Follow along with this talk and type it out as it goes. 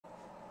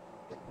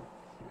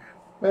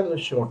Well,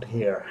 short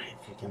here,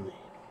 if you can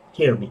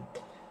hear me.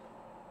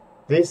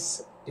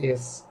 This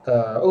is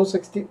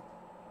 060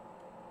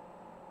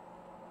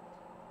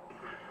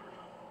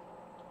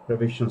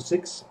 revision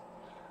 6,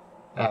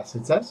 as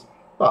it says,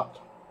 but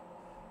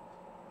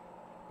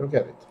look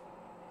at it.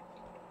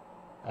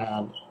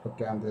 And look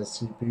at the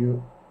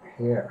CPU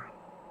here.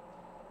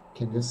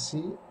 Can you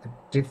see a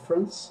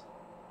difference?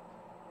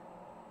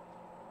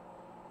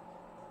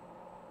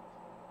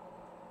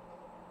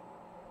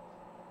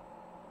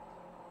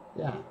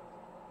 Yeah,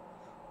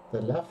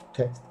 the left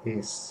text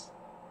is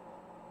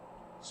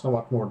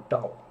somewhat more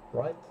dull,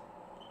 right?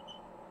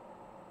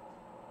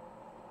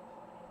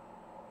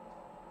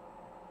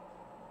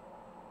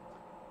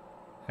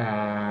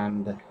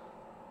 And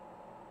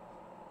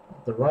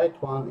the right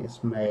one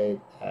is made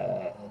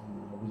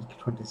in week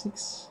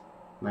 26,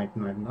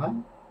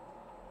 1999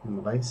 in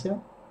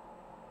Malaysia,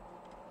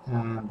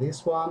 and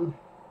this one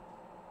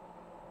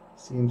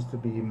seems to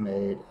be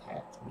made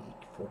at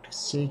week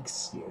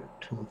 46, year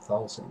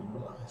 2000 in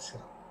Malaysia.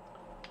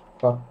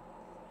 But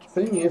the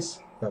thing is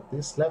that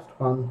this left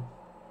one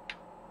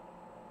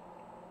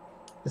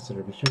is a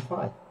revision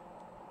 5.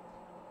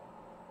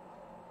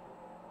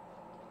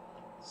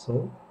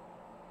 So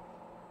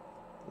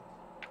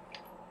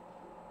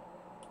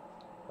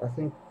I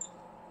think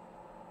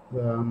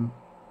the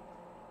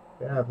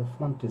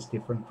font is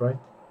different, right?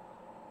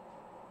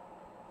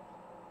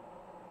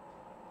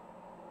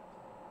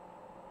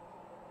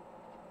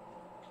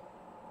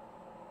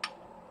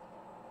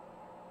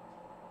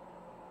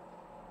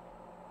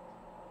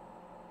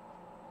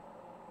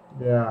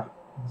 Yeah,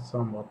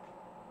 somewhat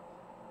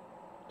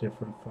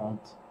different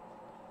font.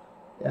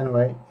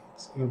 Anyway,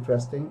 it's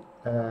interesting.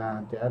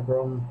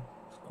 Diagram,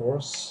 of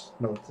course,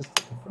 noticed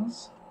the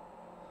difference,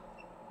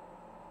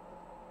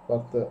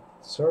 but the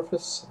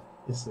surface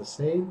is the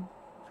same,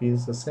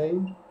 feels the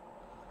same,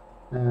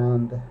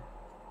 and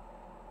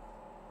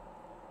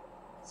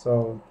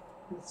so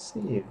let's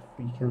see if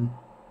we can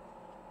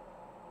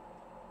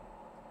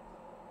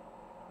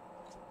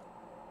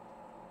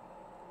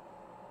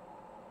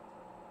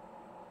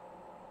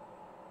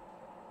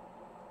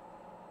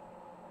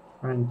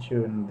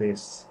fine-tune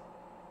this.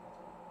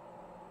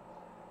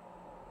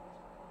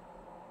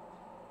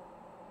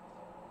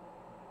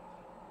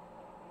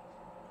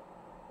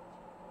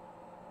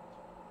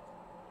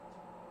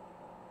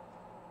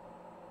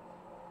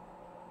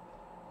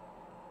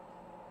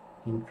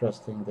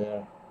 Interesting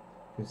there.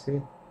 You see,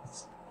 it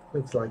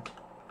looks like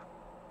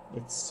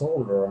it's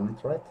solder on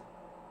it, right?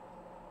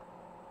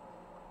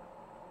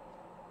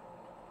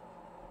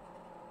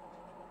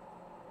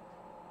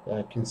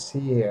 I can see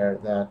here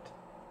that,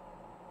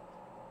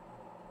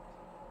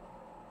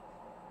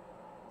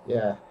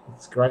 yeah,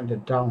 it's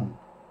grinded down.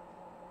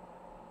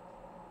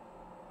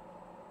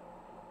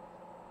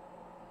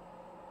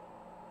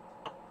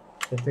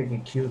 I take a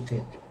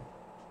Q-tip.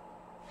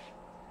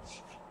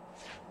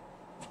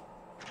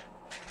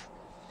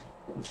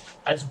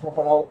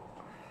 Isopropyl.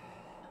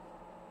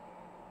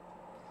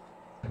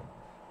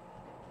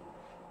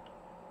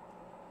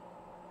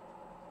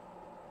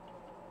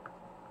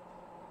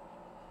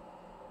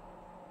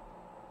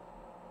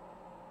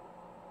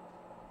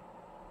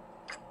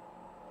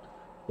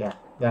 Yeah,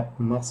 that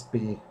must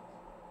be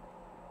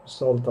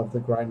result of the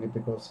grinding,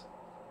 because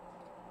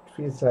it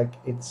feels like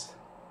it's,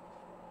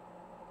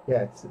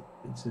 yeah,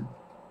 it's a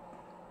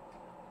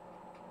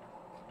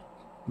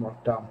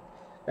marked down.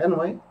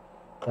 Anyway,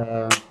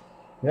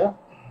 yeah,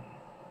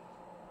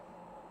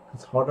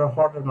 it's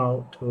harder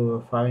now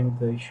to find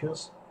the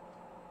issues,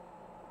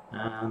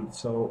 and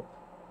so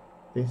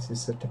this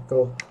is a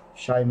typical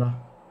China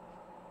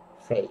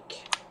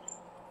fake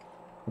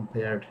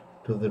compared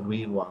to the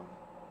real one.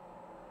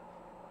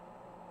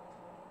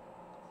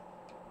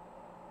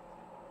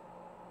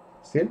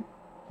 Still,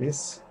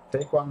 this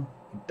fake one,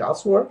 it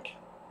does work,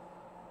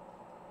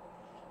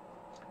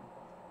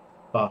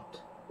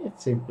 but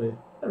it's simply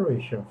a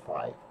revision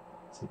 5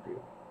 CPU,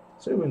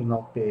 so you will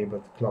not be able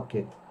to clock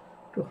it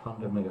to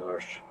 100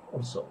 MHz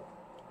or so.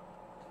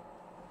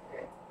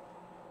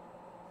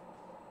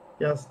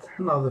 Just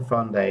another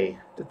fun day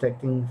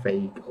detecting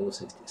fake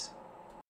 060s.